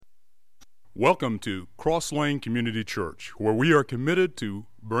Welcome to Cross Lane Community Church, where we are committed to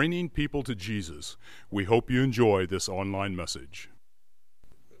bringing people to Jesus. We hope you enjoy this online message.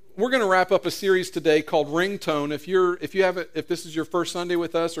 We're going to wrap up a series today called Ringtone. If this is your first Sunday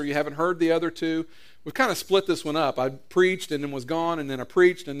with us or you haven't heard the other two, we've kind of split this one up. I preached and then was gone, and then I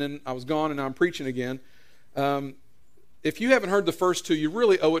preached and then I was gone, and now I'm preaching again. If you haven't heard the first two, you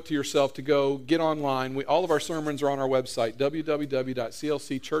really owe it to yourself to go get online. All of our sermons are on our website,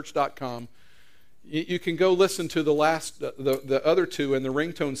 www.clcchurch.com. You can go listen to the other two in the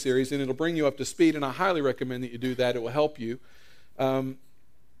Ringtone series, and it'll bring you up to speed, and I highly recommend that you do that. It will help you. But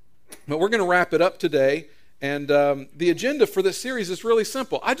we're going to wrap it up today, and the agenda for this series is really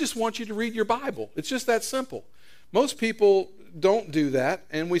simple. I just want you to read your Bible. It's just that simple. Most people don't do that,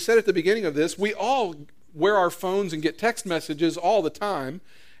 and we said at the beginning of this, we all wear our phones and get text messages all the time,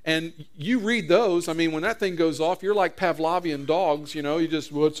 and you read those. I mean, when that thing goes off, you're like Pavlovian dogs, you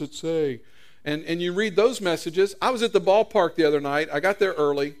just, what's it say? And you read those messages. I was at the ballpark the other night. I got there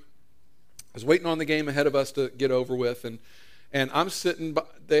early. I was waiting on the game ahead of us to get over with, and I'm sitting,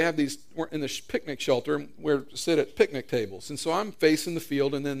 they have these, we're in the picnic shelter, we sit at picnic tables, and so I'm facing the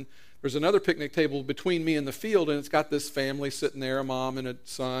field, and then there's another picnic table between me and the field, and it's got this family sitting there, a mom and a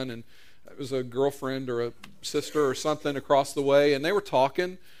son, and it was a girlfriend or a sister or something across the way, and they were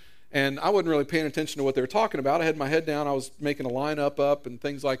talking, and I wasn't really paying attention to what they were talking about. I had my head down, I was making a lineup up and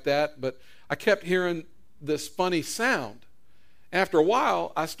things like that, but I kept hearing this funny sound. After a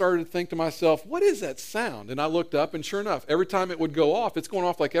while, I started to think to myself, what is that sound? And I looked up, and sure enough, every time it would go off, it's going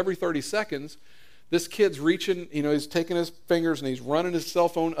off like every 30 seconds. This kid's reaching, he's taking his fingers and he's running his cell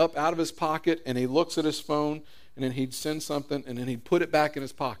phone up out of his pocket, and he looks at his phone, and then he'd send something, and then he'd put it back in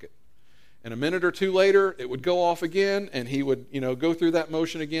his pocket. And a minute or two later, it would go off again, and he would, go through that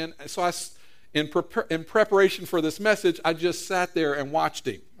motion again. So in preparation for this message, I just sat there and watched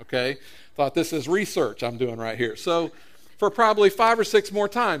him, okay? Thought, this is research I'm doing right here. So for probably 5 or 6 more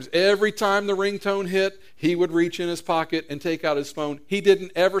times, every time the ringtone hit, he would reach in his pocket and take out his phone. He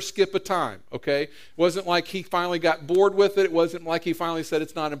didn't ever skip a time, okay? It wasn't like he finally got bored with it. It wasn't like he finally said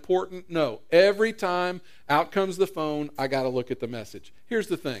it's not important. No, every time out comes the phone, I got to look at the message. Here's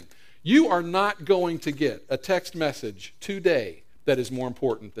the thing. You are not going to get a text message today that is more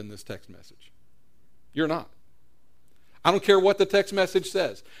important than this text message. You're not. I don't care what the text message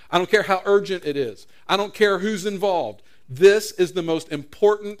says. I don't care how urgent it is. I don't care who's involved. This is the most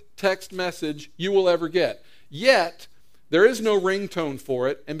important text message you will ever get. Yet, there is no ringtone for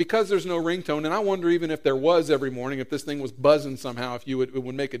it, and because there's no ringtone, and I wonder even if there was every morning, if this thing was buzzing somehow, it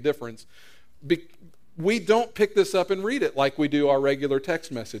would make a difference. We don't pick this up and read it like we do our regular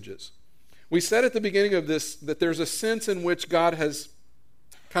text messages. We said at the beginning of this that there's a sense in which God has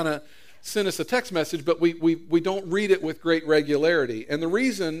kind of sent us a text message, but we don't read it with great regularity. And the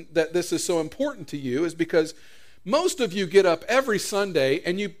reason that this is so important to you is because most of you get up every Sunday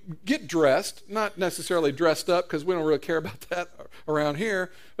and you get dressed, not necessarily dressed up because we don't really care about that around here,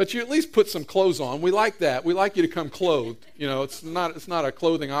 but you at least put some clothes on. We like that. We like you to come clothed. It's not a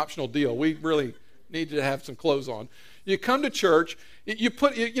clothing optional deal. We really need you to have some clothes on. You come to church, you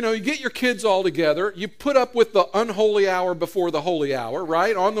get your kids all together, you put up with the unholy hour before the holy hour,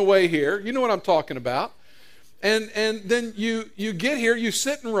 right? On the way here, you know what I'm talking about. And then you get here, you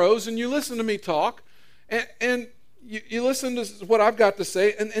sit in rows and you listen to me talk, and you listen to what I've got to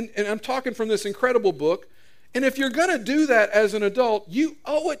say, and I'm talking from this incredible book. And if you're going to do that as an adult, you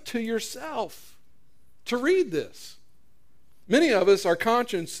owe it to yourself to read this. Many of us, our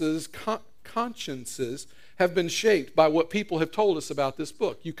consciences have been shaped by what people have told us about this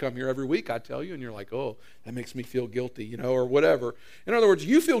book. You come here every week, I tell you, and you're like, oh, that makes me feel guilty, or whatever. In other words,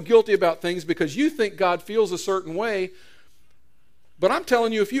 you feel guilty about things because you think God feels a certain way. But I'm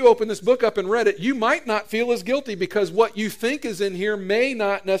telling you, if you open this book up and read it, you might not feel as guilty because what you think is in here may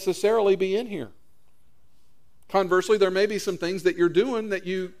not necessarily be in here. Conversely, there may be some things that you're doing that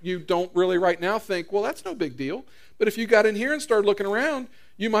you don't really right now think, well, that's no big deal. But if you got in here and started looking around,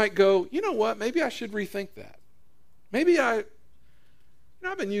 you might go, you know what, maybe I should rethink that. Maybe I've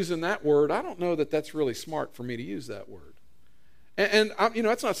been using that word. I don't know that that's really smart for me to use that word. And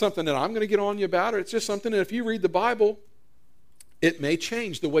it's not something that I'm going to get on you about. It's just something that if you read the Bible, it may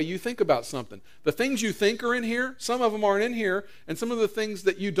change the way you think about something. The things you think are in here, some of them aren't in here, and some of the things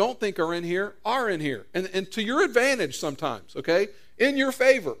that you don't think are in here are in here. And to your advantage sometimes, okay? In your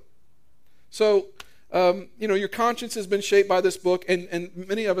favor. So, your conscience has been shaped by this book, and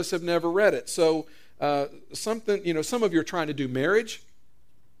many of us have never read it. So, some of you are trying to do marriage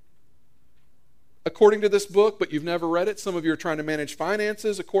according to this book, but you've never read it. Some of you are trying to manage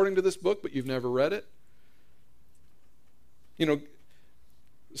finances according to this book, but you've never read it.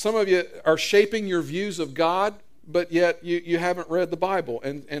 Some of you are shaping your views of God, but yet you haven't read the Bible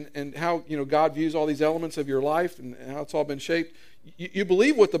and how God views all these elements of your life and how it's all been shaped. You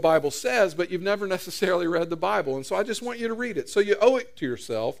believe what the Bible says, but you've never necessarily read the Bible. And so I just want you to read it. So you owe it to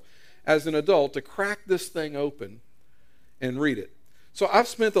yourself as an adult to crack this thing open and read it. So I've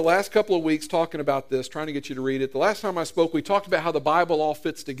spent the last couple of weeks talking about this, trying to get you to read it. The last time I spoke, we talked about how the Bible all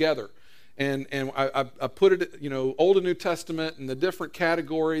fits together. And I put it, Old and New Testament and the different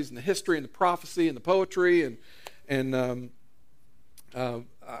categories and the history and the prophecy and the poetry. And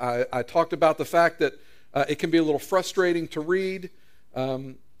I talked about the fact that it can be a little frustrating to read.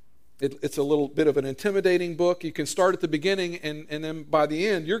 It's a little bit of an intimidating book. You can start at the beginning, and then by the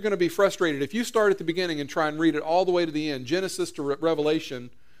end, you're going to be frustrated. If you start at the beginning and try and read it all the way to the end, Genesis to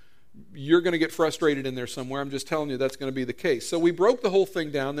Revelation, you're going to get frustrated in there somewhere. I'm just telling you that's going to be the case. So we broke the whole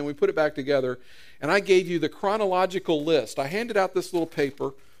thing down, then we put it back together, and I gave you the chronological list. I handed out this little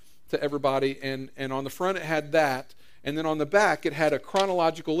paper to everybody, and on the front it had that, and then on the back it had a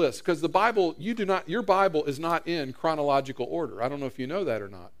chronological list. Because the Bible, your Bible is not in chronological order. I don't know if you know that or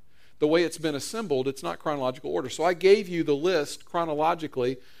not. The way it's been assembled, it's not chronological order. So I gave you the list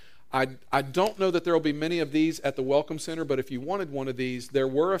chronologically. I don't know that there will be many of these at the Welcome Center, but if you wanted one of these, there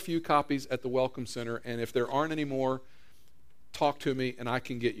were a few copies at the Welcome Center, and if there aren't any more, talk to me and I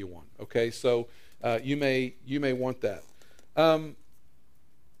can get you one. Okay, so you may want that.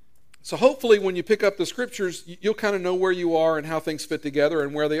 So hopefully when you pick up the scriptures, you'll kind of know where you are and how things fit together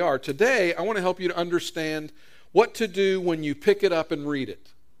and where they are. Today, I want to help you to understand what to do when you pick it up and read it.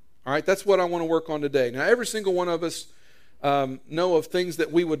 All right, that's what I want to work on today. Now, every single one of us know of things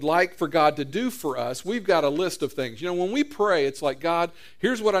that we would like for God to do for us. We've got a list of things. When we pray, it's like, God,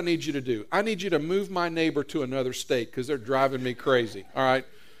 here's what I need you to do. I need you to move my neighbor to another state because they're driving me crazy. All right,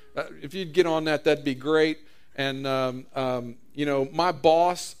 if you'd get on that, that'd be great. And, my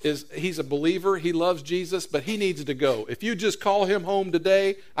boss, he's a believer. He loves Jesus, but he needs to go. If you just call him home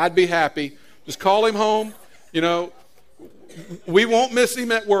today, I'd be happy. Just call him home. We won't miss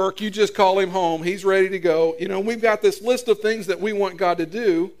him at work. You just call him home. He's ready to go. We've got this list of things that we want God to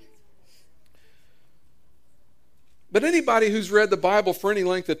do. But anybody who's read the Bible for any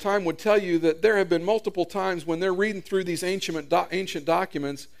length of time would tell you that there have been multiple times when they're reading through these ancient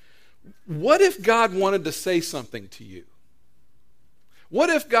documents. What if God wanted to say something to you? What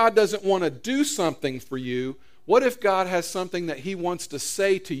if God doesn't want to do something for you? What if God has something that he wants to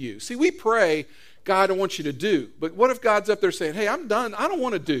say to you? See, we pray, God, I want you to do. But what if God's up there saying, hey, I'm done. I don't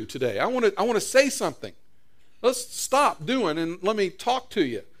want to do today. I want to say something. Let's stop doing and let me talk to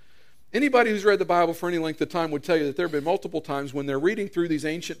you. Anybody who's read the Bible for any length of time would tell you that there have been multiple times when they're reading through these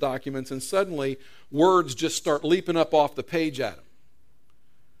ancient documents and suddenly words just start leaping up off the page at them.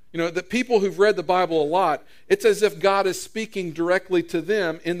 The people who've read the Bible a lot, it's as if God is speaking directly to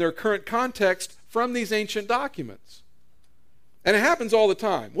them in their current context from these ancient documents. And it happens all the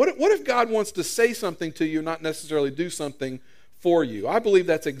time. What if God wants to say something to you, not necessarily do something for you? I believe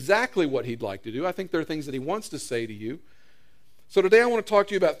that's exactly what he'd like to do. I think there are things that he wants to say to you. So today I want to talk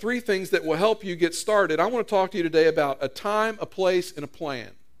to you about 3 things that will help you get started. I want to talk to you today about a time, a place, and a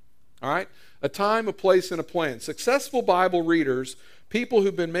plan. All right? A time, a place, and a plan. Successful Bible readers, people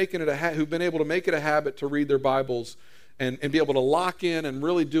who've been able to make it a habit to read their Bibles and be able to lock in and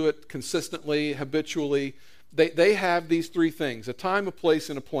really do it consistently, habitually, they have these 3 things: a time, a place,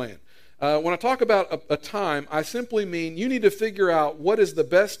 and a plan. When I talk about a time, I simply mean you need to figure out what is the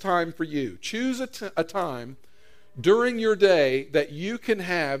best time for you. Choose a time during your day that you can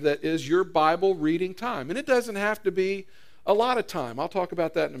have that is your Bible reading time. And it doesn't have to be a lot of time. I'll talk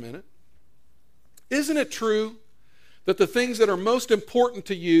about that in a minute. Isn't it true that the things that are most important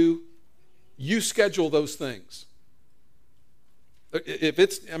to you, you schedule those things?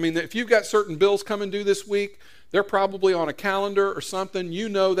 If you've got certain bills coming due this week, they're probably on a calendar or something.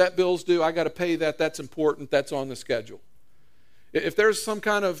 That bill's due. I got to pay that. That's important. That's on the schedule. If there's some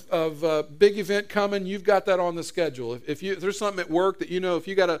kind of big event coming, you've got that on the schedule. If there's something at work that if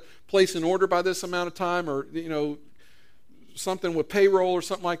you got to place an order by this amount of time, or something with payroll or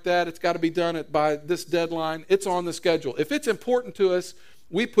something like that, it's got to be done by this deadline. It's on the schedule. If it's important to us,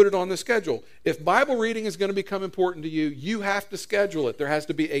 we put it on the schedule. If Bible reading is going to become important to you, you have to schedule it. There has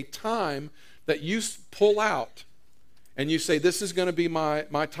to be a time that you pull out and you say, this is going to be my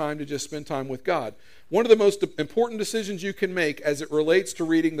time to just spend time with God. One of the most important decisions you can make as it relates to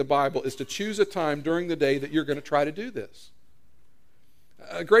reading the Bible is to choose a time during the day that you're going to try to do this.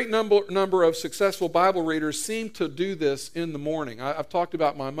 A great number of successful Bible readers seem to do this in the morning. I've talked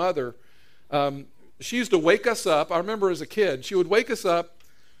about my mother. She used to wake us up. I remember as a kid, she would wake us up.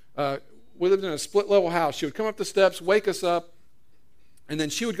 We lived in a split-level house. She would come up the steps, wake us up, And then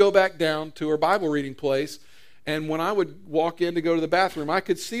she would go back down to her Bible reading place. And when I would walk in to go to the bathroom, I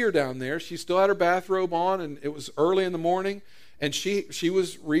could see her down there. She still had her bathrobe on, and it was early in the morning. And she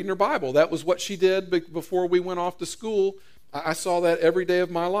was reading her Bible. That was what she did before we went off to school. I saw that every day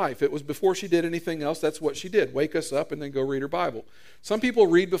of my life. It was before she did anything else. That's what she did. Wake us up and then go read her Bible. Some people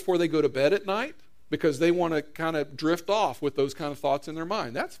read before they go to bed at night because they want to kind of drift off with those kind of thoughts in their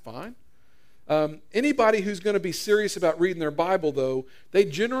mind. That's fine. Anybody who's going to be serious about reading their Bible, though, they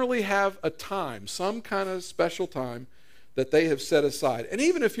generally have a time, some kind of special time that they have set aside. And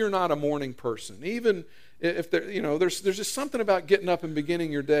even if you're not a morning person, even if there's just something about getting up and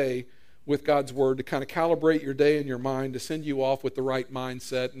beginning your day with God's Word to kind of calibrate your day and your mind, to send you off with the right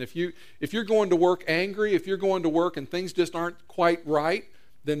mindset. And if you're going to work angry, if you're going to work and things just aren't quite right,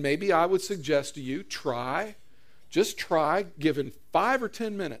 then maybe I would suggest to you, just try giving 5 or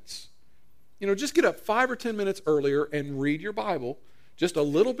 10 minutes. Just get up 5 or 10 minutes earlier and read your Bible just a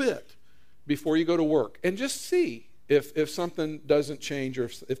little bit before you go to work. And just see if something doesn't change or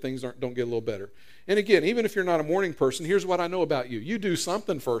if things don't get a little better. And again, even if you're not a morning person, here's what I know about you. You do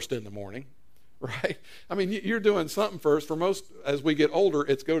something first in the morning, right? I mean, you're doing something first. For most, as we get older,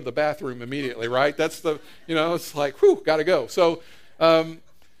 it's go to the bathroom immediately, right? That's it's like, whew, got to go. So,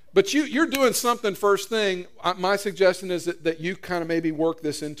 but you're doing something first thing. My suggestion is that you kind of maybe work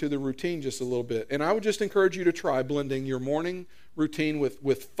this into the routine just a little bit. And I would just encourage you to try blending your morning routine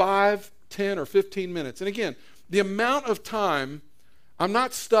with 5, 10, or 15 minutes. And again, the amount of time, I'm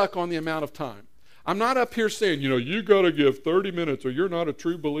not stuck on the amount of time. I'm not up here saying, you got to give 30 minutes or you're not a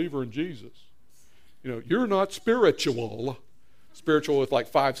true believer in Jesus. You're not spiritual with like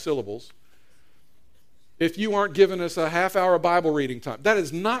 5 syllables, if you aren't giving us a half-hour Bible reading time. That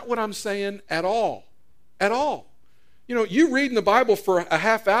is not what I'm saying at all. At all. You reading the Bible for a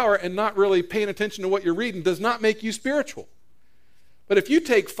half hour and not really paying attention to what you're reading does not make you spiritual. But if you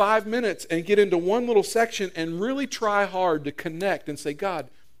take 5 minutes and get into one little section and really try hard to connect and say, God,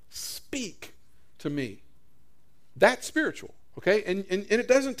 speak to me, that's spiritual. Okay? And it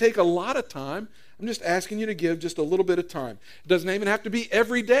doesn't take a lot of time. I'm just asking you to give just a little bit of time. It doesn't even have to be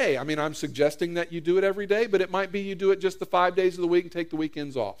every day. I mean, I'm suggesting that you do it every day, but it might be you do it just the 5 days of the week and take the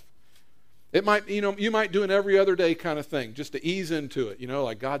weekends off. It might, you might do an every other day kind of thing just to ease into it.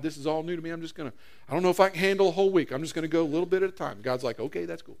 Like, God, this is all new to me. I don't know if I can handle a whole week. I'm just going to go a little bit at a time. God's like, okay,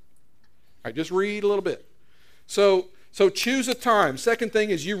 that's cool. All right, just read a little bit. So choose a time. Second thing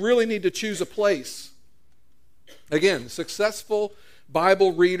is you really need to choose a place. Again, successful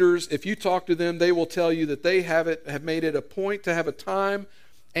Bible readers, if you talk to them, they will tell you that they have made it a point to have a time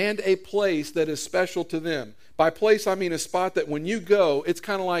and a place that is special to them. By place, I mean a spot that when you go, it's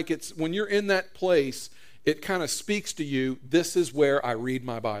kind of like when you're in that place, it kind of speaks to you, this is where I read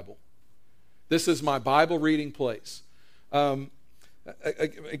my Bible. This is my Bible reading place.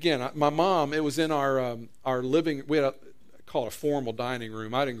 Again, my mom, it was in our living, we had call it a formal dining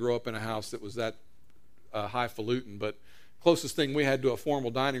room. I didn't grow up in a house that was that highfalutin, but closest thing we had to a formal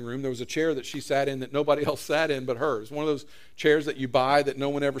dining room, there was a chair that she sat in that nobody else sat in but hers. One of those chairs that you buy that no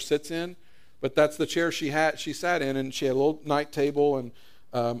one ever sits in, but that's the chair she sat in, and she had a little night table, and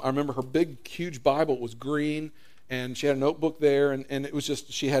I remember her big, huge Bible was green, and she had a notebook there, and it was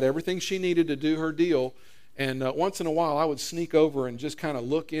just, she had everything she needed to do her deal. And once in a while, I would sneak over and just kind of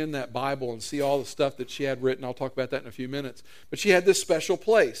look in that Bible and see all the stuff that she had written. I'll talk about that in a few minutes. But she had this special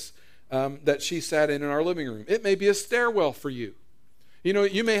place that she sat in our living room. It may be a stairwell for you.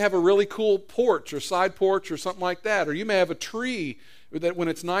 You may have a really cool porch or side porch or something like that. Or you may have a tree that when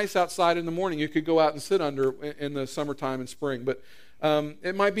it's nice outside in the morning, you could go out and sit under in the summertime and spring. But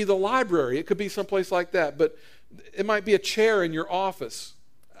it might be the library. It could be someplace like that. But it might be a chair in your office.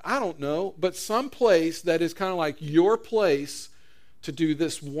 I don't know. But some place that is kind of like your place to do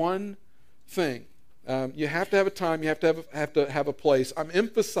this one thing. You have to have a time. You have to have a place. I'm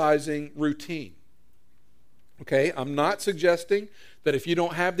emphasizing routine. Okay? I'm not suggesting that if you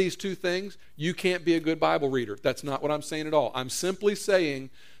don't have these two things, you can't be a good Bible reader. That's not what I'm saying at all. I'm simply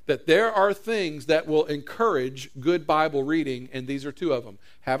saying that there are things that will encourage good Bible reading, and these are two of them.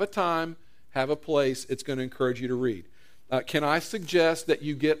 Have a time, have a place. It's going to encourage you to read. Can I suggest that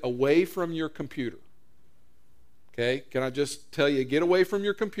you get away from your computer? Okay? Can I just tell you, get away from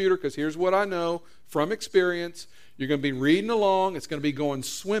your computer, because here's what I know from experience. You're going to be reading along. It's going to be going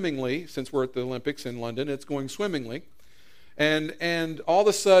swimmingly. Since we're at the Olympics in London, it's going swimmingly. And all of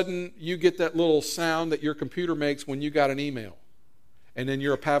a sudden, you get that little sound that your computer makes when you got an email. And then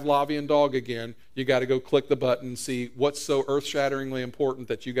you're a Pavlovian dog again. You got to go click the button and see what's so earth-shatteringly important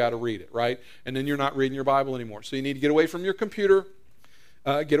that you got to read it, right? And then you're not reading your Bible anymore. So you need to get away from your computer,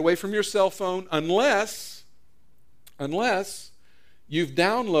 get away from your cell phone, unless You've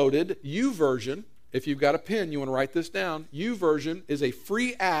downloaded YouVersion. If you've got a pen, you want to write this down. YouVersion is a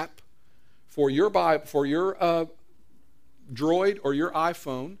free app for your Bible, for your Droid or your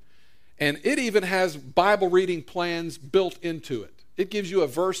iPhone, and it even has Bible reading plans built into it. It gives you a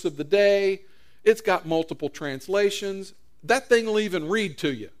verse of the day. It's got multiple translations. That thing will even read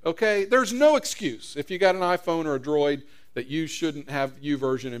to you, okay? There's no excuse if you got an iPhone or a Droid that you shouldn't have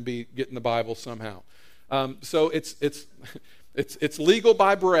YouVersion and be getting the Bible somehow. So it's legal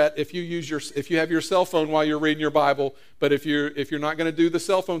by Brett if you have your cell phone while you're reading your Bible. But if you're not going to do the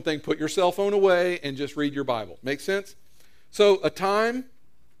cell phone thing, put your cell phone away and just read your Bible. Make sense? So a time,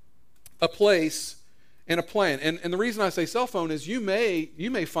 a place, and a plan. And the reason I say cell phone is you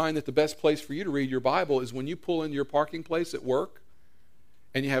may find that the best place for you to read your Bible is when you pull into your parking place at work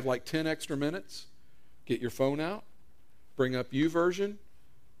and you have like 10 extra minutes. Get your phone out, bring up YouVersion,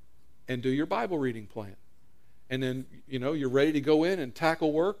 and do your Bible reading plan. And then, you're ready to go in and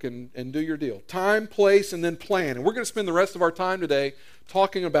tackle work and do your deal. Time, place, and then plan. And we're going to spend the rest of our time today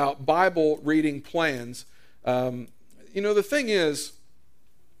talking about Bible reading plans. The thing is,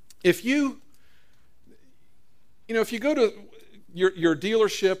 if you go to your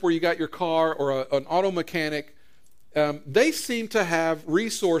dealership where you got your car or an auto mechanic, they seem to have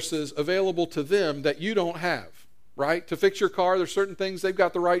resources available to them that you don't have, right? To fix your car, there's certain things, they've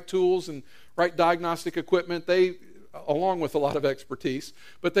got the right tools and right diagnostic equipment, along with a lot of expertise,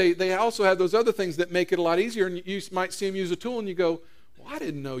 but they also have those other things that make it a lot easier, and you might see them use a tool and you go, well, I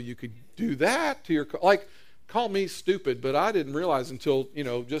didn't know you could do that to your car. Like, call me stupid, but I didn't realize until,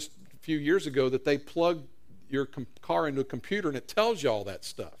 just a few years ago that they plug your car into a computer and it tells you all that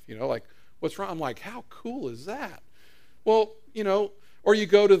stuff, like what's wrong. I'm like, how cool is that? Well, or you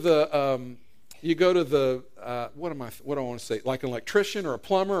go to the what do I want to say, like an electrician or a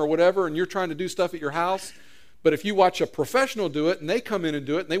plumber or whatever, and you're trying to do stuff at your house, but if you watch a professional do it and they come in and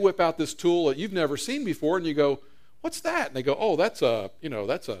do it and they whip out this tool that you've never seen before and you go, what's that? And they go, oh, that's a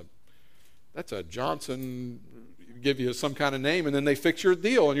Johnson, give you some kind of name, and then they fix your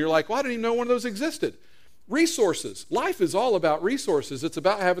deal, and you're like, well, I didn't even know one of those existed. Resources. Life is all about resources. It's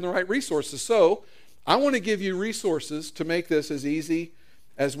about having the right resources. So I want to give you resources to make this as easy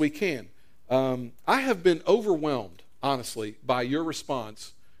as we can. I have been overwhelmed, honestly, by your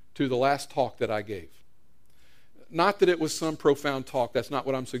response to the last talk that I gave. Not that it was some profound talk. That's not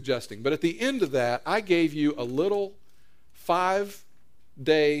what I'm suggesting. But at the end of that, I gave you a little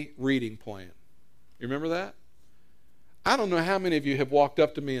 5-day reading plan. You remember that? I don't know how many of you have walked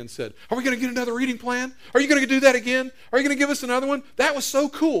up to me and said, are we going to get another reading plan? Are you going to do that again? Are you going to give us another one? That was so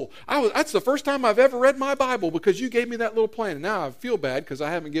cool. That's the first time I've ever read my Bible because you gave me that little plan. And now I feel bad because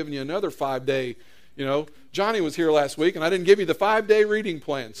I haven't given you another 5-day, Johnny was here last week and I didn't give you the 5-day reading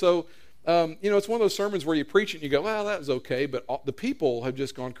plan. So, it's one of those sermons where you preach it and you go, well, that was okay. But the people have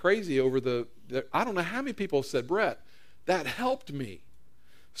just gone crazy over I don't know how many people have said, Brett, that helped me.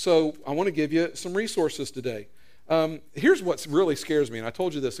 So I want to give you some resources today. Here's what really scares me, and I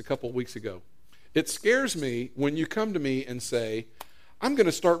told you this a couple of weeks ago. It scares me when you come to me and say, I'm going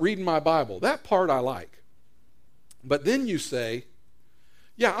to start reading my Bible. That part I like. But then you say,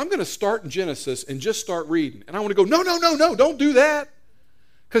 yeah, I'm going to start in Genesis and just start reading. And I want to go, no, don't do that.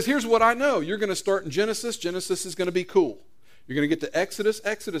 Because here's what I know. You're going to start in Genesis. Genesis is going to be cool. You're going to get to Exodus.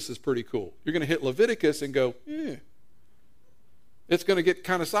 Exodus is pretty cool. You're going to hit Leviticus and go, It's going to get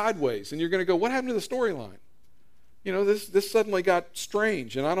kind of sideways. And you're going to go, what happened to the storyline? This suddenly got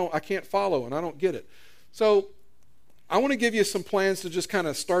strange, and I can't follow, and I don't get it. So I want to give you some plans to just kind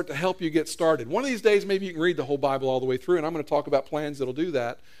of start to help you get started. One of these days, maybe you can read the whole Bible all the way through, and I'm going to talk about plans that'll do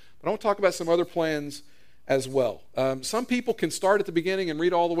that. But I want to talk about some other plans as well. Some people can start at the beginning and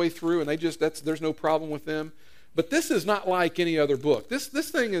read all the way through, and there's no problem with them. But this is not like any other book. This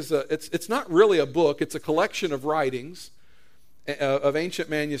thing is it's not really a book. It's a collection of writings of ancient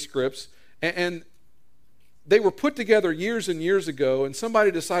manuscripts, and they were put together years and years ago, and somebody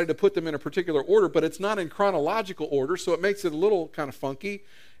decided to put them in a particular order, but it's not in chronological order, so it makes it a little kind of funky.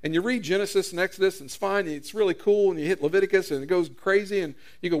 And you read Genesis and Exodus, and it's fine, it's really cool, and you hit Leviticus, and it goes crazy, and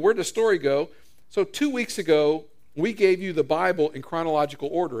you go, where'd the story go? So 2 weeks ago, we gave you the Bible in chronological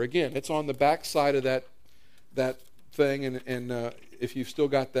order. Again, it's on the back side of that thing, and if you've still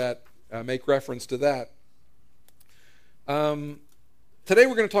got that, make reference to that. Today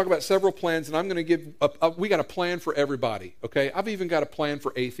we're going to talk about several plans, and I'm going to give we got a plan for everybody, okay? I've even got a plan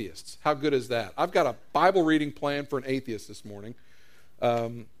for atheists. How good is that? I've got a Bible reading plan for an atheist this morning,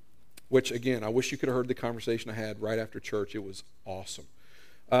 which, again, I wish you could have heard the conversation I had right after church. It was awesome.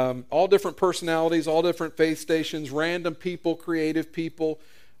 All different personalities, all different faith stations, random people, creative people.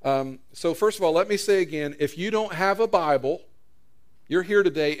 So first of all, let me say again, if you don't have a Bible, you're here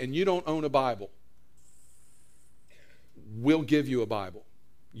today and you don't own a Bible, we'll give you a Bible.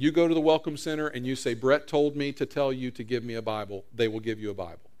 You go to the Welcome Center and you say, Brett told me to tell you to give me a Bible. They will give you a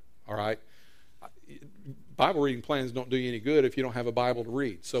Bible. All right? Bible reading plans don't do you any good if you don't have a Bible to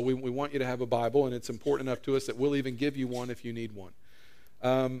read. So we want you to have a Bible, and it's important enough to us that we'll even give you one if you need one.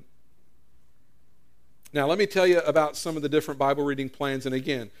 Now, let me tell you about some of the different Bible reading plans. And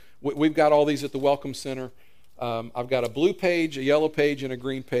again, we've got all these at the Welcome Center. I've got a blue page, a yellow page, and a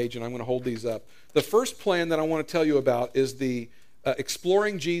green page, and I'm going to hold these up. The first plan that I want to tell you about is the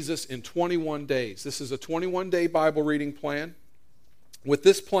Exploring Jesus in 21 Days. This is a 21-day Bible reading plan. With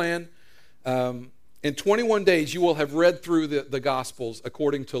this plan, in 21 days, you will have read through the Gospels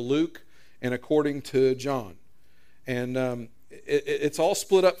according to Luke and according to John. And it's all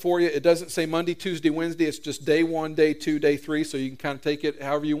split up for you. It doesn't say Monday, Tuesday, Wednesday. It's just day 1, day 2, day 3, so you can kind of take it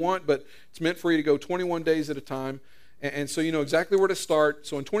however you want, but it's meant for you to go 21 days at a time. And so you know exactly where to start.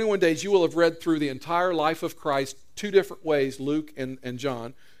 So in 21 days, you will have read through the entire life of Christ 2 different ways, Luke and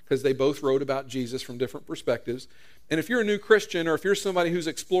John, because they both wrote about Jesus from different perspectives. And if you're a new Christian, or if you're somebody who's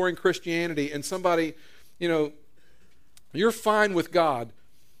exploring Christianity and somebody, you know, you're fine with God,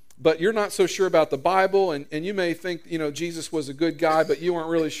 but you're not so sure about the Bible, and you may think, you know, Jesus was a good guy, but you aren't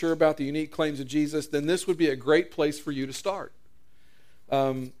really sure about the unique claims of Jesus, then this would be a great place for you to start.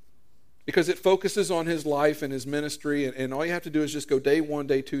 Because it focuses on his life and his ministry, and all you have to do is just go day 1,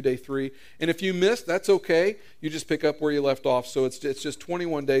 day 2, day 3. And if you miss, that's okay. You just pick up where you left off. So it's just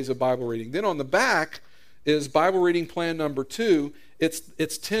 21 days of Bible reading. Then on the back is Bible reading plan number 2.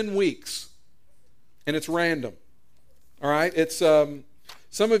 It's 10 weeks, and it's random. All right? It's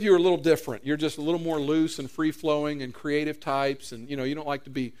some of you are a little different. You're just a little more loose and free-flowing and creative types, and you know you don't like to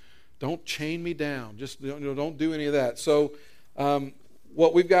be. Don't chain me down. Just don't do any of that. So.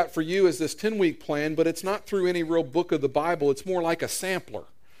 What we've got for you is this 10-week plan, but it's not through any real book of the Bible. It's more like a sampler.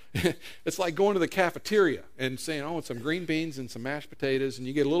 It's like going to the cafeteria and saying, oh, it's some green beans and some mashed potatoes, and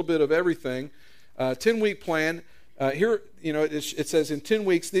you get a little bit of everything. 10-week plan. Here, you know, it says in 10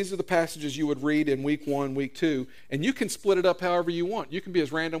 weeks, these are the passages you would read in week 1, week 2, and you can split it up however you want. You can be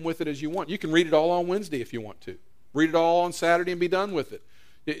as random with it as you want. You can read it all on Wednesday if you want to. Read it all on Saturday and be done with it.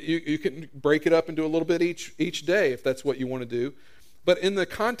 You can break it up and do a little bit each day if that's what you want to do. But in the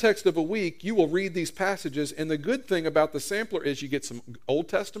context of a week, you will read these passages, and the good thing about the sampler is you get some Old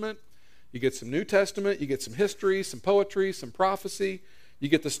Testament, you get some New Testament, you get some history, some poetry, some prophecy, you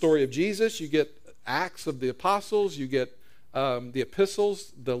get the story of Jesus, you get Acts of the Apostles, you get the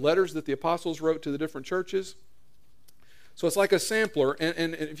epistles, the letters that the apostles wrote to the different churches. So it's like a sampler,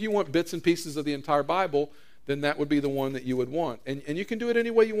 and if you want bits and pieces of the entire Bible, then that would be the one that you would want. And you can do it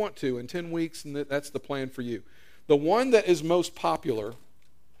any way you want to in 10 weeks, and that's the plan for you. The one that is most popular,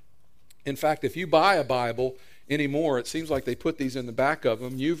 in fact, if you buy a Bible anymore, it seems like they put these in the back of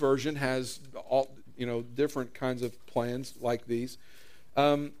them. YouVersion has all, you know, different kinds of plans like these.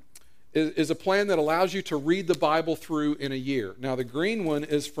 Is a plan that allows you to read the Bible through in a year. Now, the green one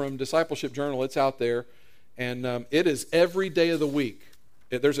is from Discipleship Journal. It's out there, and it is every day of the week.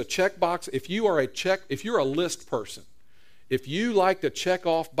 There's a check box. If you're a list person, if you like to check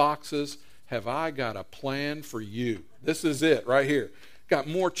off boxes, have I got a plan for you? This is it right here. Got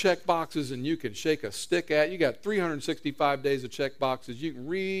more check boxes than you can shake a stick at. You got 365 days of check boxes. You can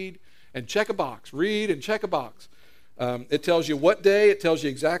read and check a box. Read and check a box. It tells you what day. It tells you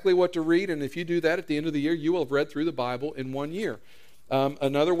exactly what to read. And if you do that at the end of the year, you will have read through the Bible in 1 year.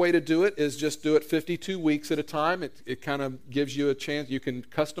 Another way to do it is just do it 52 weeks at a time. It kind of gives you a chance. You can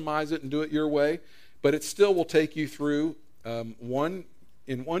customize it and do it your way. But it still will take you through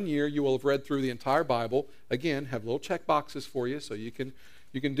in 1 year, you will have read through the entire Bible. Again, have little check boxes for you so you can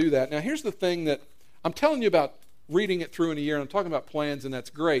do that. Now, here's the thing that I'm telling you about reading it through in a year, and I'm talking about plans, and that's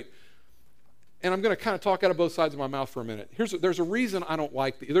great. And I'm going to kind of talk out of both sides of my mouth for a minute. There's a reason I don't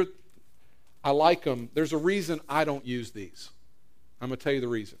like these. I like them. There's a reason I don't use these. I'm going to tell you the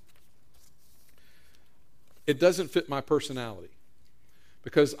reason. It doesn't fit my personality.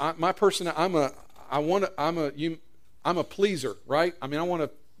 Because I'm a pleaser, right? I mean, I want to.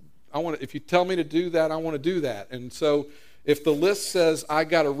 If you tell me to do that, I want to do that. And so, if the list says I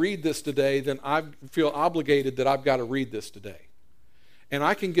got to read this today, then I feel obligated that I've got to read this today. And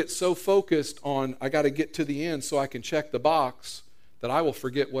I can get so focused on I got to get to the end so I can check the box that I will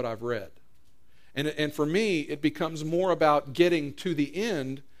forget what I've read. And for me, it becomes more about getting to the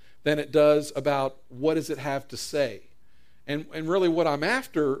end than it does about what does it have to say. And really what I'm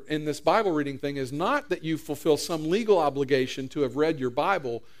after in this Bible reading thing is not that you fulfill some legal obligation to have read your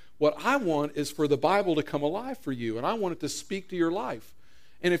Bible. What I want is for the Bible to come alive for you, and I want it to speak to your life.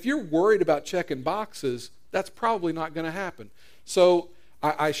 And if you're worried about checking boxes, that's probably not going to happen. So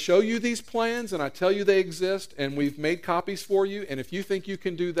I show you these plans and I tell you they exist, and we've made copies for you. And if you think you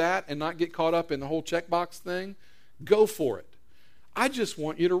can do that and not get caught up in the whole checkbox thing, go for it. I just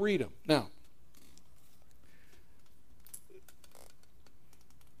want you to read them. Now,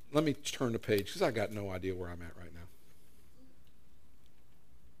 let me turn the page because I got no idea where I'm at right now.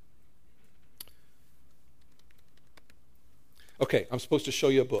 Okay, I'm supposed to show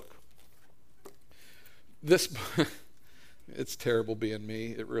you a book. This, it's terrible being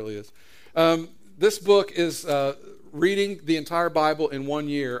me. It really is. This book is reading the entire Bible in 1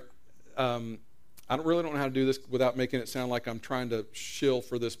 year. I don't know how to do this without making it sound like I'm trying to shill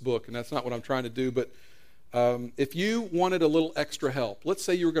for this book, and that's not what I'm trying to do. But if you wanted a little extra help, let's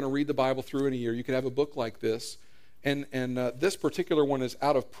say you were going to read the Bible through in a year, you could have a book like this. And this particular one is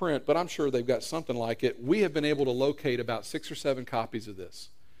out of print, but I'm sure they've got something like it. We have been able to locate about 6 or 7 copies of this.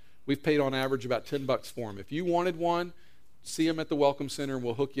 We've paid on average about $10 for them. If you wanted one, see them at the Welcome Center and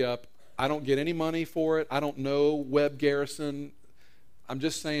we'll hook you up. I don't get any money for it. I don't know Webb Garrison. I'm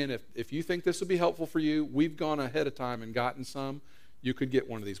just saying if you think this would be helpful for you, we've gone ahead of time and gotten some. You could get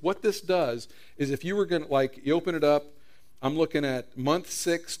one of these. What this does is if you were going to, you open it up, I'm looking at month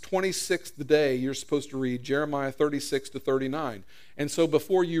 6, 26th day, you're supposed to read Jeremiah 36 to 39. And so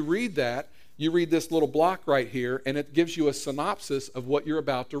before you read that, you read this little block right here, and it gives you a synopsis of what you're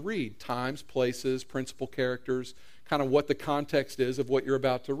about to read. Times, places, principal characters, kind of what the context is of what you're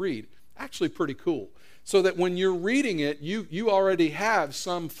about to read. Actually pretty cool. So that when you're reading it, you already have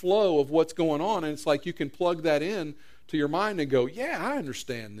some flow of what's going on, and it's like you can plug that in to your mind and go, yeah, I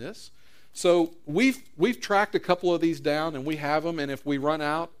understand this. So we've tracked a couple of these down, and we have them, and if we run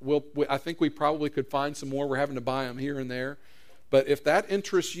out, I think we probably could find some more. We're having to buy them here and there. But if that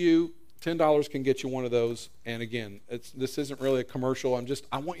interests you, $10 can get you one of those. And again, this isn't really a commercial.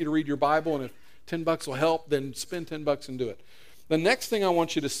 I want you to read your Bible, and if $10 will help, then spend $10 and do it. The next thing I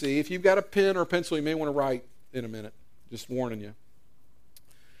want you to see, if you've got a pen or a pencil, you may want to write in a minute. Just warning you.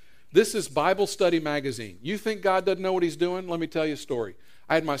 This is Bible Study Magazine. You think God doesn't know what he's doing? Let me tell you a story.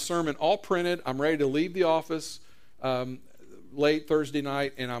 I had my sermon all printed. I'm ready to leave the office late Thursday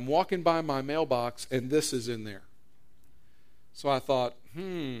night, and I'm walking by my mailbox, and this is in there. So I thought,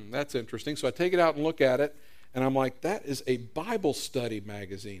 that's interesting. So I take it out and look at it, and I'm like, that is a Bible study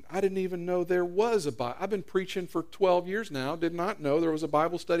magazine. I didn't even know there was a Bible. I've been preaching for 12 years now, did not know there was a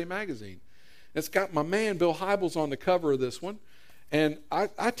Bible study magazine. It's got my man, Bill Hybels, on the cover of this one. And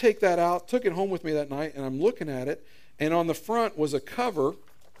I take that out, took it home with me that night, and I'm looking at it, and on the front was a cover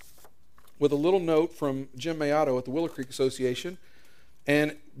with a little note from Jim Mayato at the Willow Creek Association.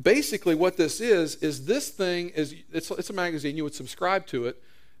 And basically what this is this thing is, it's a magazine. You would subscribe to it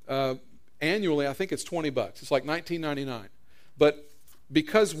annually. I think it's $20. It's like $19.99. But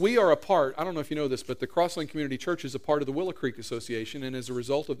because we are a part, I don't know if you know this, but the Crosslane Community Church is a part of the Willow Creek Association, and as a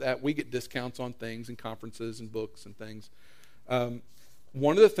result of that, we get discounts on things and conferences and books and things.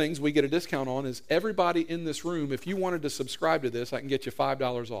 One of the things we get a discount on is everybody in this room, if you wanted to subscribe to this, I can get you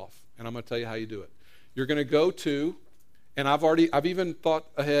 $5 off. And I'm going to tell you how you do it. You're going to go to, and I've even thought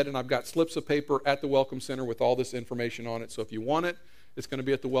ahead, and I've got slips of paper at the Welcome Center with all this information on it. So if you want it, it's going to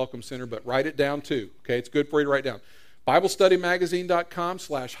be at the Welcome Center, but write it down too. Okay, it's good for you to write down.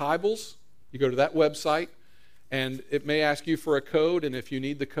 BibleStudyMagazine.com/Hybels. You go to that website, and it may ask you for a code, and if you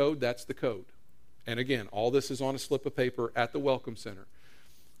need the code, that's the code. And again, all this is on a slip of paper at the Welcome Center.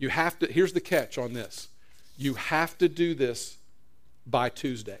 You have to, here's the catch on this. You have to do this by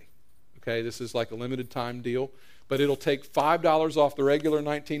Tuesday. Okay, this is like a limited time deal, but it'll take $5 off the regular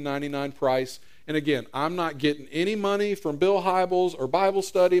 $19.99 price. And again, I'm not getting any money from Bill Hybels or Bible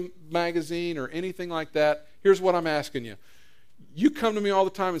Study Magazine or anything like that. Here's what I'm asking you. You come to me all the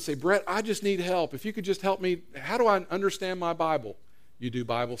time and say, Brett, I just need help. If you could just help me, how do I understand my Bible? You do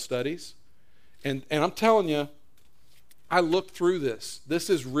Bible studies. And I'm telling you, I looked through this. This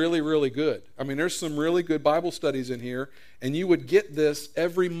is really, really good. I mean, there's some really good Bible studies in here, and you would get this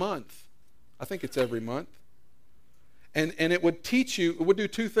every month. I think it's every month. And it would teach you, it would do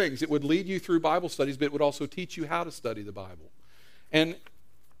two things. It would lead you through Bible studies, but it would also teach you how to study the Bible. And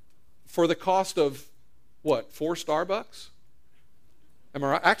for the cost of, what, 4 Starbucks? Am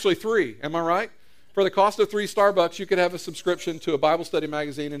I right? Actually 3, am I right? For the cost of 3 Starbucks, you could have a subscription to a Bible study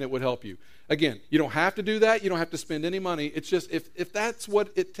magazine, and it would help you. Again, you don't have to do that. You don't have to spend any money. It's just, if that's what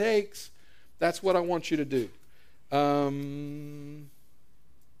it takes, that's what I want you to do. You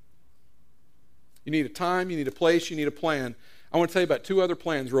need a time, you need a place, you need a plan. I want to tell you about 2 other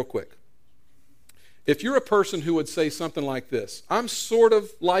plans real quick. If you're a person who would say something like this, I'm sort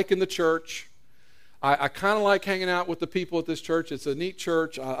of liking the church. I kind of like hanging out with the people at this church. It's a neat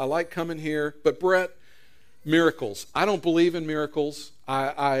church. I like coming here. But Brett, miracles. I don't believe in miracles.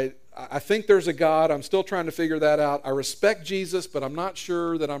 I think there's a God. I'm still trying to figure that out. I respect Jesus, but I'm not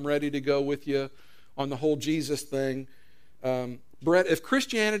sure that I'm ready to go with you on the whole Jesus thing. Brett, if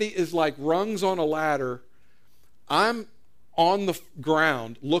Christianity is like rungs on a ladder, I'm on the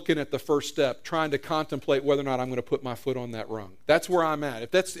ground looking at the first step, trying to contemplate whether or not I'm going to put my foot on that rung. That's where I'm at.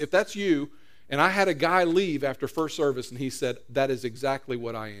 If that's you, and I had a guy leave after first service, and he said, that is exactly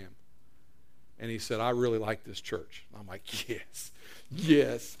what I am. And he said, I really like this church. I'm like, yes,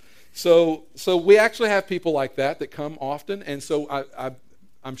 yes. So we actually have people like that come often, and so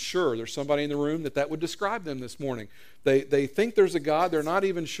I'm sure there's somebody in the room that would describe them this morning. They think there's a God. They're not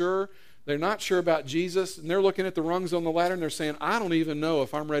even sure. They're not sure about Jesus, and they're looking at the rungs on the ladder, and they're saying, I don't even know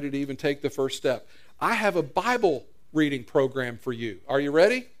if I'm ready to even take the first step. I have a Bible reading program for you. Are you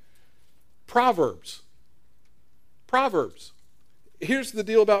ready? Proverbs. Proverbs. Here's the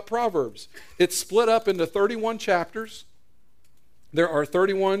deal about Proverbs. It's split up into 31 chapters. There are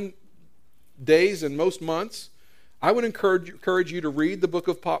 31 days in most months. I would encourage you to read the book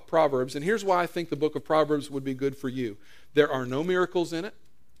of Proverbs, and here's why I think the book of Proverbs would be good for you. There are no miracles in it.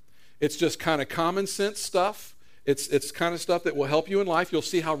 It's just kind of common sense stuff. It's kind of stuff that will help you in life. You'll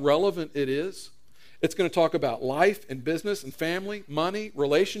see how relevant it is. It's going to talk about life and business and family, money,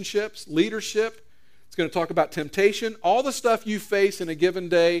 relationships, leadership. It's going to talk about temptation, all the stuff you face in a given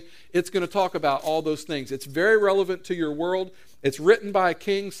day. It's going to talk about all those things. It's very relevant to your world. It's written by a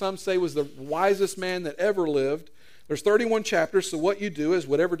king some say was the wisest man that ever lived. There's 31 chapters, so what you do is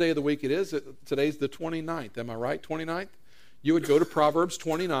whatever day of the week it is, today's the 29th, am I right, 29th? You would go to Proverbs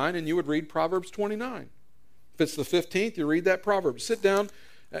 29 and you would read Proverbs 29. If it's the 15th, you read that proverb. Sit down,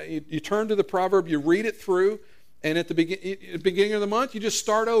 you turn to the proverb, you read it through, and at the beginning of the month, you just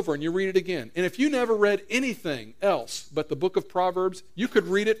start over and you read it again. And if you never read anything else but the book of Proverbs, you could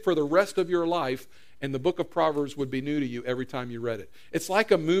read it for the rest of your life, and the book of Proverbs would be new to you every time you read it. It's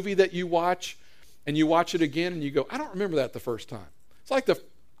like a movie that you watch, and you watch it again, and you go, I don't remember that the first time. It's like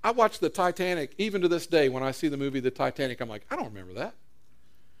I watched the Titanic, even to this day, when I see the movie The Titanic, I'm like, I don't remember that.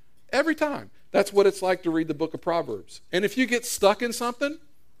 Every time. That's what it's like to read the book of Proverbs. And if you get stuck in something,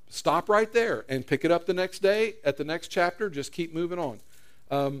 stop right there and pick it up the next day at the next chapter. Just keep moving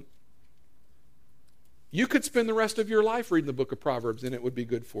on. You could spend the rest of your life reading the book of Proverbs, and it would be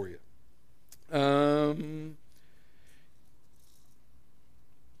good for you.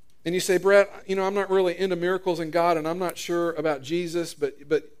 And you say, Brett, I'm not really into miracles and God, and I'm not sure about Jesus, but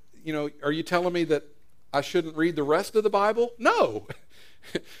are you telling me that I shouldn't read the rest of the Bible? No.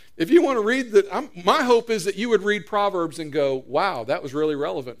 If you want to read my hope is that you would read Proverbs and go, wow, that was really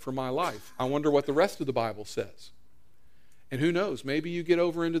relevant for my life. I wonder what the rest of the Bible says. And who knows, maybe you get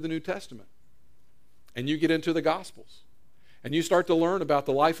over into the New Testament, and you get into the Gospels, and you start to learn about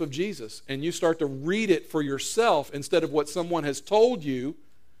the life of Jesus, and you start to read it for yourself instead of what someone has told you.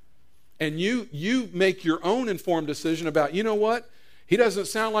 And you make your own informed decision about, you know what? He doesn't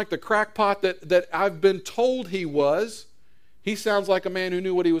sound like the crackpot that I've been told he was. He sounds like a man who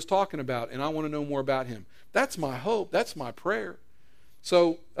knew what he was talking about, and I want to know more about him. That's my hope. That's my prayer.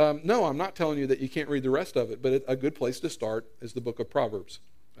 So, no, I'm not telling you that you can't read the rest of it, but a good place to start is the book of Proverbs.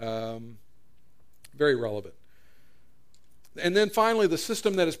 Very relevant. And then finally, the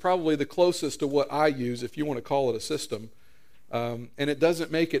system that is probably the closest to what I use, if you want to call it a system, and it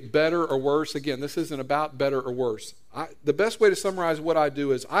doesn't make it better or worse. Again, this isn't about better or worse. The best way to summarize what I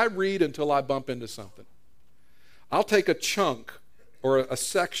do is I read until I bump into something. I'll take a chunk or a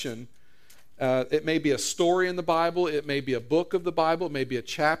section. It may be a story in the Bible. It may be a book of the Bible. It may be a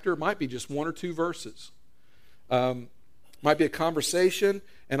chapter. It might be just one or two verses. Might be a conversation.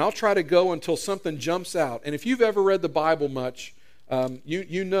 And I'll try to go until something jumps out. And if you've ever read the Bible much,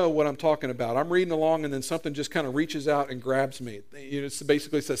 you know what I'm talking about. I'm reading along and then something just kind of reaches out and grabs me. It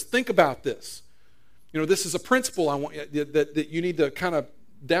basically says, think about this. This is a principle I want that you need to kind of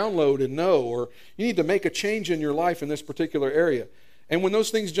download and know, or you need to make a change in your life in this particular area. And when those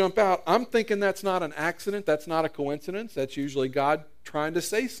things jump out, I'm thinking that's not an accident, that's not a coincidence, that's usually God trying to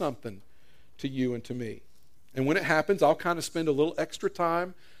say something to you and to me. And when it happens, I'll kind of spend a little extra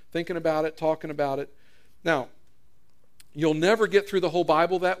time thinking about it, talking about it. Now, you'll never get through the whole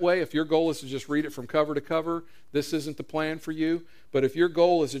Bible that way. If your goal is to just read it from cover to cover, this isn't the plan for you. But if your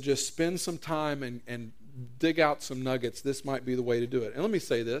goal is to just spend some time and dig out some nuggets, this might be the way to do it. And let me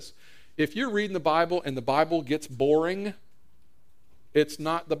say this. If you're reading the Bible and the Bible gets boring, it's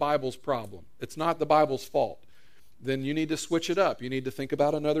not the Bible's problem. It's not the Bible's fault. Then you need to switch it up. You need to think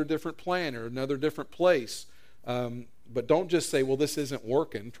about another different plan or another different place. But don't just say, well, this isn't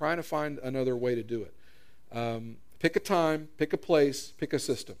working. Try to find another way to do it. Pick a time, pick a place, pick a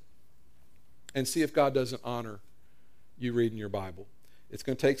system. and see if God doesn't honor you reading your Bible. It's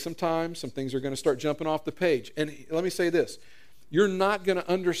going to take some time. Some things are going to start jumping off the page. And let me say this. You're not going to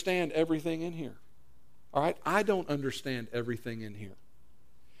understand everything in here. All right? I don't understand everything in here.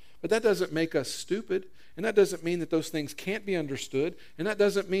 But that doesn't make us stupid. And that doesn't mean that those things can't be understood. And that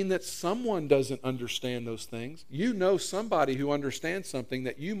doesn't mean that someone doesn't understand those things. You know somebody who understands something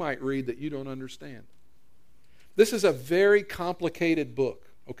that you might read that you don't understand. This is a very complicated book,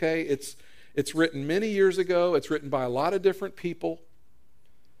 okay? It's written many years ago. It's written by a lot of different people.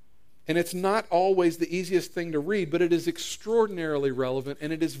 And it's not always the easiest thing to read, but it is extraordinarily relevant,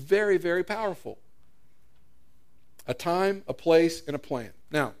 and it is very, very powerful. A time, a place, and a plan.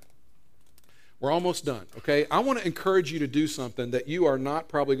 Now, we're almost done, okay? I want to encourage you to do something that you are not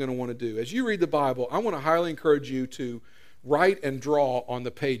probably going to want to do. As you read the Bible, I want to highly encourage you to write and draw on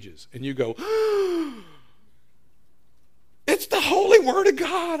the pages. And you go, it's the holy word of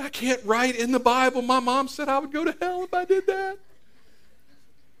God. I can't write in the Bible. My mom said I would go to hell if I did that.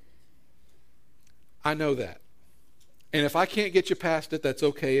 I know that. And if I can't get you past it, that's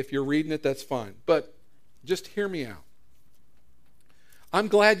okay. If you're reading it, that's fine. But just hear me out. I'm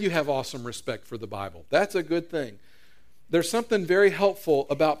glad you have awesome respect for the Bible. That's a good thing. There's something very helpful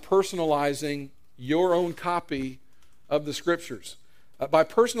about personalizing your own copy of the Scriptures. By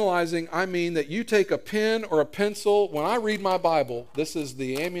personalizing, I mean that you take a pen or a pencil. When I read my Bible, this is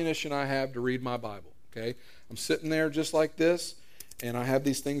the ammunition I have to read my Bible. Okay? I'm sitting there just like this, and I have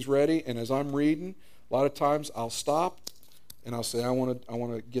these things ready, and as I'm reading, a lot of times I'll stop and I'll say, I want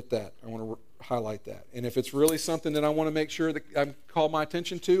to get that. I want to highlight that. And if it's really something that I want to make sure that I call my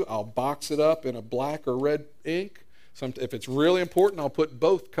attention to, I'll box it up in a black or red ink. If it's really important, I'll put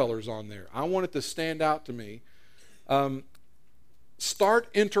both colors on there. I want it to stand out to me. Start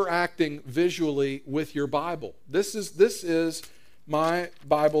interacting visually with your Bible. This is my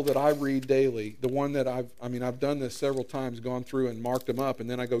Bible that I read daily. The one that I've done this several times, gone through and marked them up, and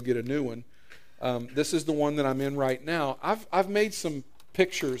then I go get a new one. This is the one that I'm in right now. I've made some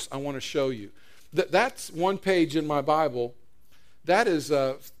pictures I want to show you. That's one page in my Bible. That is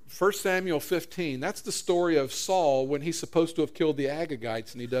 1 Samuel 15. That's the story of Saul when he's supposed to have killed the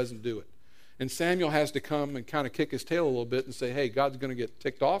Agagites and he doesn't do it. And Samuel has to come and kind of kick his tail a little bit and say, hey, God's going to get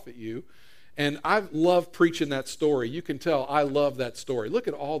ticked off at you. And I love preaching that story. You can tell I love that story. Look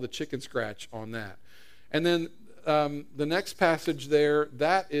at all the chicken scratch on that. And then the next passage there,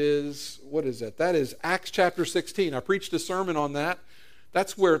 that is, what is that? That is Acts chapter 16. I preached a sermon on that.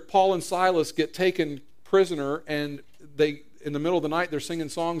 That's where Paul and Silas get taken prisoner, and they, in the middle of the night, they're singing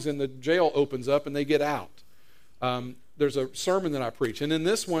songs, and the jail opens up, and they get out. There's a sermon that I preach. And in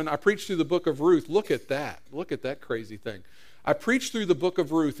this one, I preached through the book of Ruth. Look at that. Look at that crazy thing. I preached through the book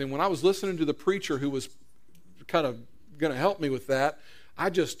of Ruth, and when I was listening to the preacher who was kind of going to help me with that, I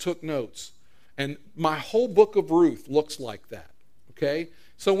just took notes. And my whole book of Ruth looks like that, okay?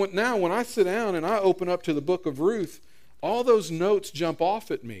 So when I sit down and I open up to the book of Ruth, all those notes jump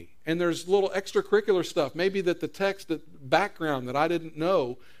off at me. And there's little extracurricular stuff, maybe that the text, the background that I didn't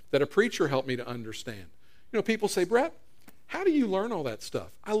know that a preacher helped me to understand. You know, people say, Brett, how do you learn all that stuff?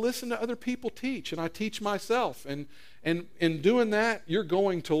 I listen to other people teach, and I teach myself. And in doing that, you're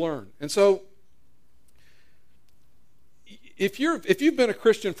going to learn. And so if you've been a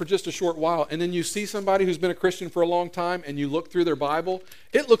Christian for just a short while, and then you see somebody who's been a Christian for a long time, and you look through their Bible,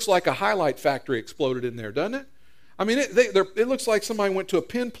 it looks like a highlight factory exploded in there, doesn't it? I mean, it looks like somebody went to a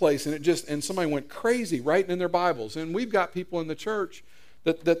pen place and somebody went crazy writing in their Bibles. And we've got people in the church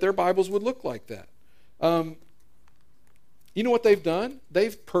that their Bibles would look like that. You know what they've done?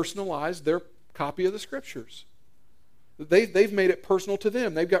 They've personalized their copy of the Scriptures. They've made it personal to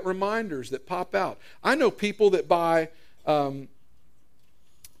them. They've got reminders that pop out. I know people that buy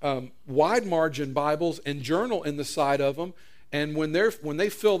wide margin Bibles and journal in the side of them, and when they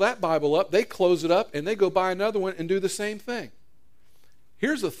fill that Bible up, they close it up and they go buy another one and do the same thing.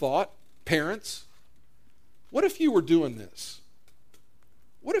 Here's a thought, parents. What if you were doing this?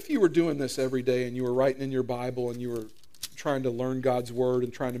 What if you were doing this every day and you were writing in your Bible and you were trying to learn God's Word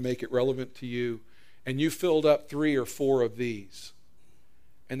and trying to make it relevant to you, and you filled up 3 or 4 of these,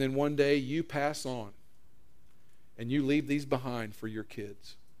 and then one day you pass on and you leave these behind for your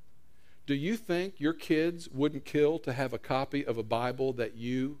kids? Do you think your kids wouldn't kill to have a copy of a Bible that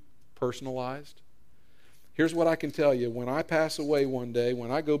you personalized? Here's what I can tell you. When I pass away one day,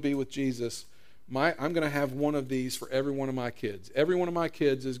 when I go be with Jesus, I'm going to have one of these for every one of my kids. Every one of my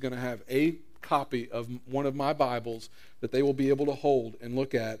kids is going to have a copy of one of my Bibles that they will be able to hold and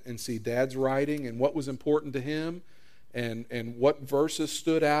look at and see Dad's writing and what was important to him and what verses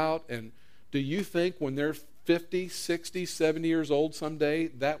stood out. And do you think when they're 50, 60, 70 years old someday,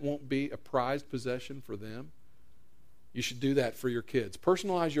 that won't be a prized possession for them. You should do that for your kids.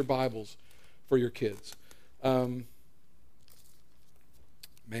 Personalize your Bibles for your kids. Man,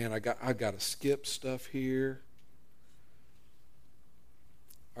 I got to skip stuff here.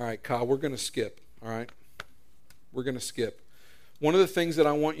 All right, Kyle, we're going to skip. All right, we're going to skip. One of the things that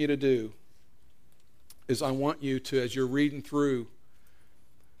I want you to do is I want you to, as you're reading through,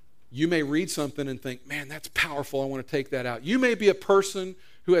 you may read something and think, man, that's powerful. I want to take that out. You may be a person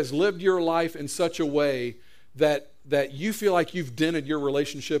who has lived your life in such a way that you feel like you've dented your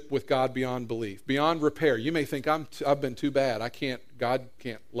relationship with God beyond belief, beyond repair. You may think, I've been too bad. God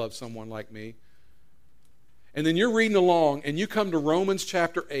can't love someone like me. And then you're reading along and you come to Romans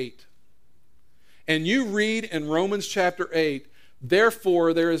chapter 8. And you read in Romans chapter 8,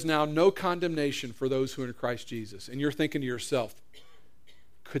 therefore there is now no condemnation for those who are in Christ Jesus. And you're thinking to yourself,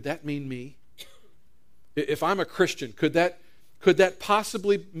 could that mean me? If I'm a Christian, could that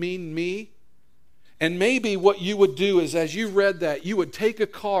possibly mean me? And maybe what you would do is, as you read that, you would take a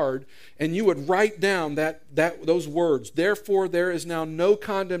card and you would write down those words. Therefore, there is now no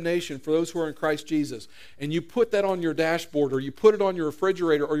condemnation for those who are in Christ Jesus. And you put that on your dashboard, or you put it on your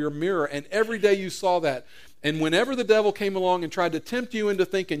refrigerator or your mirror, and every day you saw that. And whenever the devil came along and tried to tempt you into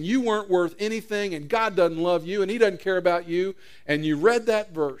thinking you weren't worth anything and God doesn't love you and He doesn't care about you, and you read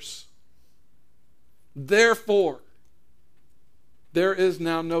that verse, therefore, there is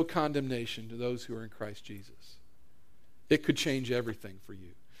now no condemnation to those who are in Christ Jesus. It could change everything for you.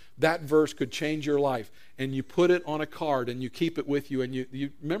 That verse could change your life, and you put it on a card and you keep it with you and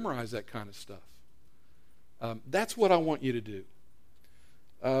you memorize that kind of stuff. That's what I want you to do.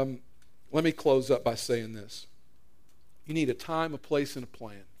 Let me close up by saying this. You need a time, a place, and a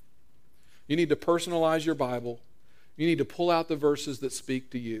plan. You need to personalize your Bible. You need to pull out the verses that speak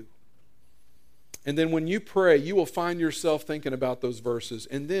to you. And then when you pray, you will find yourself thinking about those verses.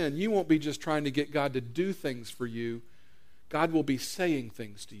 And then you won't be just trying to get God to do things for you. God will be saying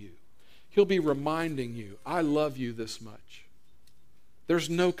things to you. He'll be reminding you, I love you this much. There's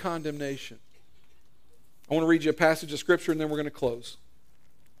no condemnation. I want to read you a passage of Scripture and then we're going to close.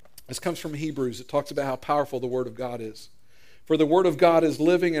 This comes from Hebrews. It talks about how powerful the Word of God is. For the Word of God is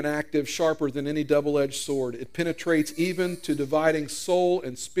living and active, sharper than any double-edged sword. It penetrates even to dividing soul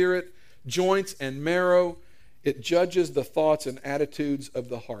and spirit, joints and marrow. It judges the thoughts and attitudes of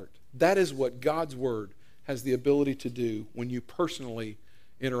the heart. That is what God's Word has the ability to do when you personally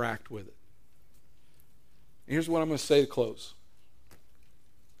interact with it. And here's what I'm going to say to close.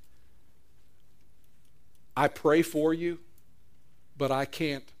 I pray for you, but I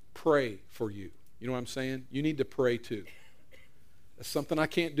can't pray for you. You know what I'm saying? You need to pray too. That's something I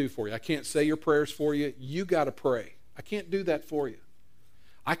can't do for you. I can't say your prayers for you. You got to pray. I can't do that for you.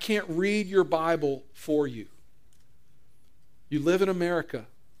 I can't read your Bible for you. You live in America.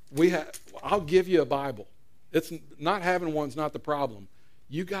 I'll give you a Bible. It's not having one's not the problem.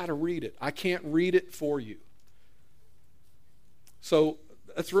 You got to read it. I can't read it for you. So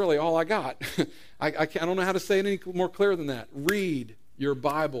that's really all I got. I don't know how to say it any more clear than that. Read your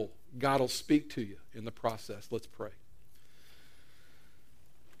Bible. God will speak to you in the process. Let's pray.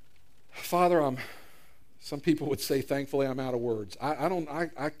 Father, some people would say, thankfully, I'm out of words.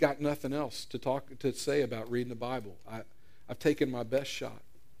 I got nothing else to say about reading the Bible. I've taken my best shot.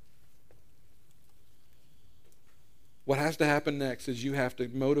 What has to happen next is you have to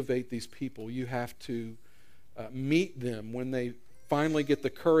motivate these people. You have to meet them when they finally get the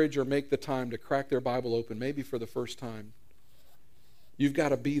courage or make the time to crack their Bible open, maybe for the first time. You've got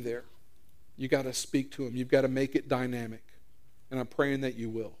to be there. You've got to speak to them. You've got to make it dynamic. And I'm praying that you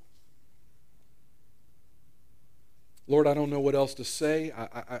will. Lord, I don't know what else to say.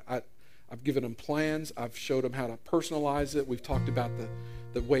 I've given them plans. I've showed them how to personalize it. We've talked about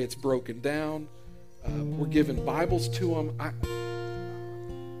the way it's broken down. We're giving Bibles to them. I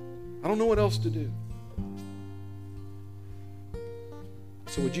don't know what else to do.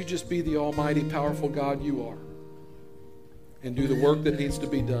 So would you just be the almighty, powerful God you are and do the work that needs to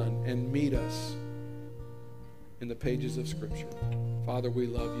be done and meet us in the pages of Scripture. Father, we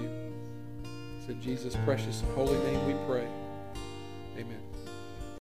love you. It's in Jesus' precious and holy name we pray. Amen.